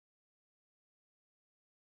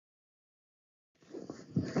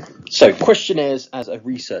So questionnaires as a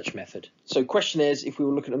research method. So questionnaires, if we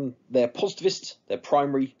were looking at them, they're positivist, they're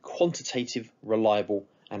primary, quantitative, reliable,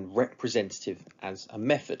 and representative as a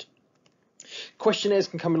method. Questionnaires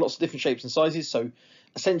can come in lots of different shapes and sizes. So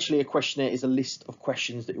essentially a questionnaire is a list of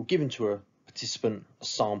questions that you're given to a participant, a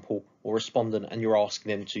sample, or respondent, and you're asking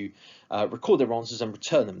them to record their answers and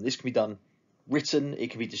return them. This can be done written,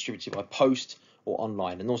 it can be distributed by post or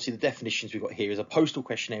online. And obviously the definitions we've got here is a postal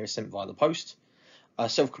questionnaire is sent via the post.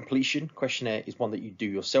 Self-completion questionnaire is one that you do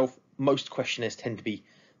yourself. Most questionnaires tend to be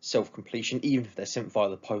self-completion, even if they're sent via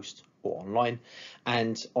the post or online.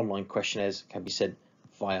 And online questionnaires can be sent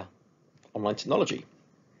via online technology.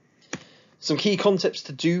 Some key concepts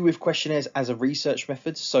to do with questionnaires as a research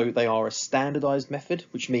method. So they are a standardized method,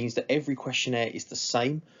 which means that every questionnaire is the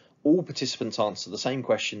same. All participants answer the same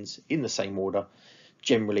questions in the same order,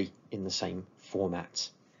 generally in the same format.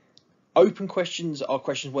 Open questions are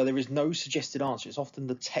questions where there is no suggested answer. It's often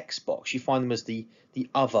the text box. You find them as the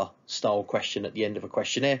other style question at the end of a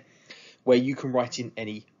questionnaire, where you can write in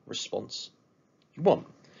any response you want.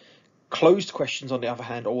 Closed questions, on the other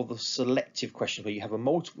hand, are the selective questions where you have a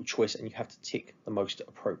multiple choice and you have to tick the most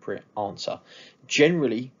appropriate answer.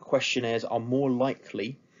 Generally, questionnaires are more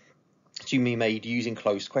likely to be made using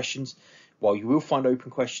closed questions. While you will find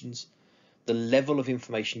open questions, the level of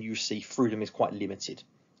information you receive through them is quite limited.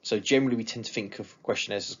 So generally we tend to think of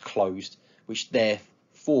questionnaires as closed, which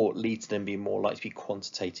therefore leads to them being more likely to be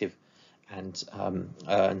quantitative and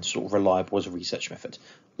sort of reliable as a research method.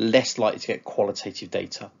 Less likely to get qualitative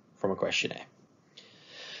data from a questionnaire.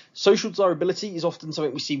 Social desirability is often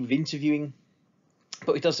something we see with interviewing,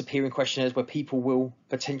 but it does appear in questionnaires where people will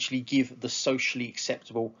potentially give the socially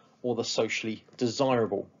acceptable or the socially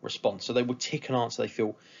desirable response. So they will tick an answer they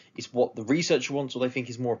feel is what the researcher wants or they think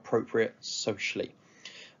is more appropriate socially.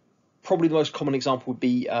 Probably the most common example would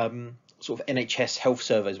be sort of NHS health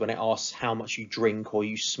surveys when it asks how much you drink or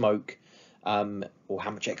you smoke, or how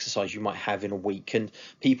much exercise you might have in a week, and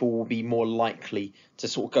people will be more likely to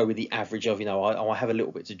sort of go with the average of, I have a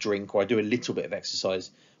little bit to drink or I do a little bit of exercise,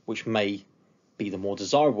 which may be the more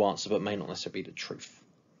desirable answer but may not necessarily be the truth.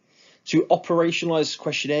 To operationalize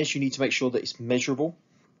questionnaires, you need to make sure that it's measurable.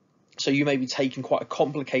 So you may be taking quite a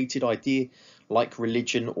complicated idea like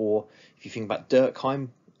religion, or if you think about Durkheim,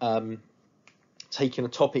 taking a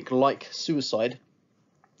topic like suicide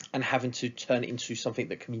and having to turn it into something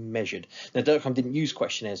that can be measured. Now, Durkheim didn't use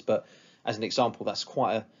questionnaires, but as an example, that's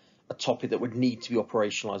quite a topic that would need to be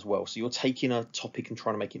operationalized well. So you're taking a topic and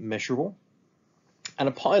trying to make it measurable. And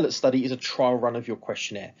a pilot study is a trial run of your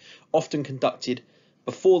questionnaire, often conducted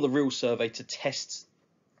before the real survey to test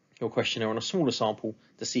your questionnaire on a smaller sample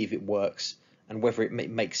to see if it works and whether it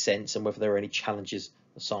makes sense and whether there are any challenges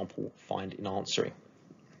the sample find in answering.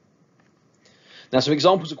 Now, some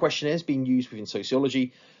examples of questionnaires being used within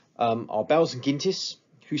sociology are Bowles and Gintis,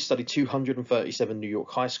 who studied 237 New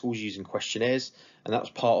York high schools using questionnaires, and that was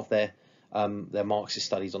part of their Marxist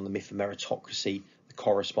studies on the myth of meritocracy, the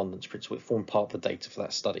correspondence principle. It formed part of the data for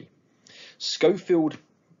that study. Schofield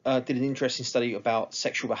did an interesting study about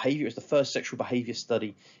sexual behaviour. It was the first sexual behaviour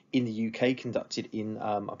study in the UK, conducted in,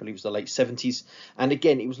 I believe it was the late 70s. And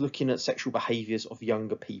again, it was looking at sexual behaviours of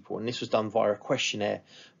younger people. And this was done via a questionnaire.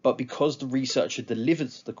 But because the researcher delivered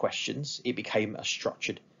the questions, it became a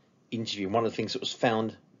structured interview. And one of the things that was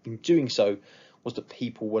found in doing so was that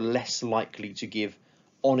people were less likely to give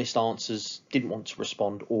honest answers, didn't want to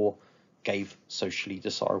respond, or gave socially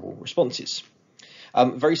desirable responses.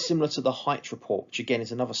 Very similar to the Height report, which again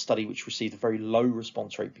is another study which received a very low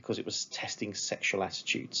response rate because it was testing sexual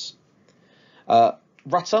attitudes.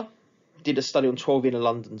 Rutter did a study on 12 inner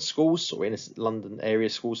London schools, or inner London area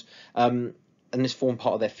schools, and this formed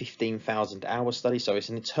part of their 15,000 hour study. So it's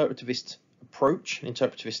an interpretivist approach, an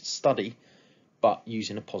interpretivist study, but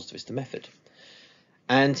using a positivist method.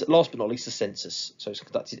 And last but not least, the census. So it's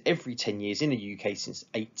conducted every 10 years in the UK since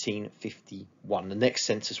 1851. The next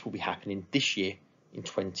census will be happening this year in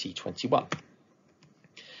 2021.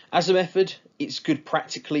 As a method, it's good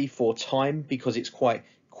practically for time because it's quite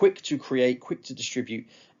quick to create, quick to distribute,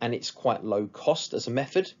 and it's quite low cost as a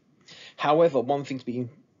method. However, one thing to be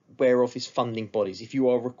aware of is funding bodies. If you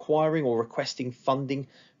are requiring or requesting funding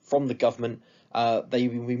from the government, they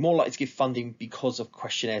will be more likely to give funding because of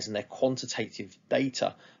questionnaires and their quantitative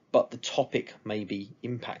data, but the topic may be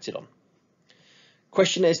impacted on.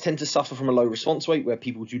 Questionnaires tend to suffer from a low response rate where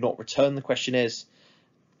people do not return the questionnaires.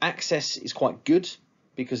 Access is quite good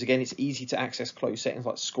because, again, it's easy to access closed settings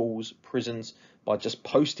like schools, prisons, by just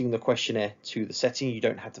posting the questionnaire to the setting. You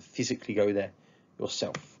don't have to physically go there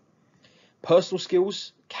yourself. Personal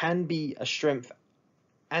skills can be a strength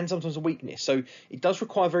and sometimes a weakness. So it does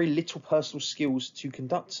require very little personal skills to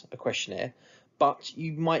conduct a questionnaire, but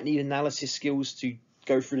you might need analysis skills to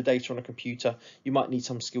go through the data on a computer. You might need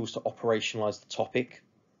some skills to operationalize the topic.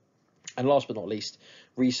 And last but not least,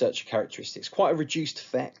 researcher characteristics. Quite a reduced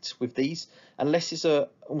effect with these, unless it's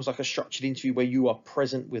almost like a structured interview where you are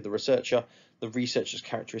present with the researcher. The researcher's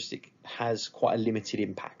characteristic has quite a limited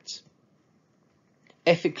impact.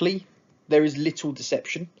 Ethically, there is little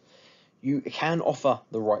deception. You can offer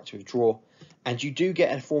the right to withdraw, and you do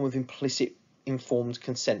get a form of implicit informed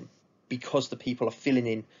consent because the people are filling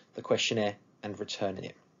in the questionnaire and returning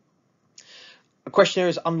it. A questionnaire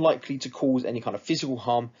is unlikely to cause any kind of physical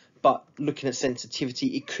harm, but looking at sensitivity,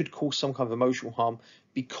 it could cause some kind of emotional harm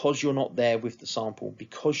because you're not there with the sample,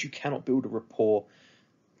 because you cannot build a rapport.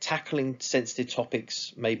 Tackling sensitive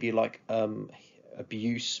topics, maybe like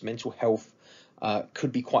abuse, mental health,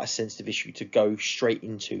 could be quite a sensitive issue to go straight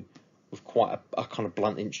into with quite a kind of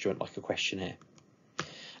blunt instrument like a questionnaire.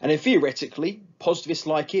 And then theoretically, positivists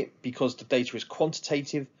like it because the data is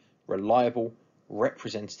quantitative, reliable,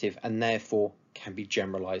 representative, and therefore can be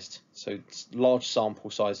generalized. So large sample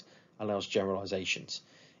size allows generalizations.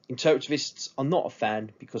 Interpretivists are not a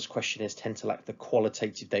fan because questionnaires tend to lack the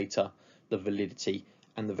qualitative data, the validity,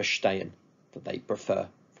 and the Verstehen that they prefer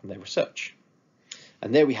from their research.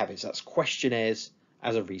 And there we have it. So that's questionnaires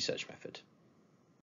as a research method.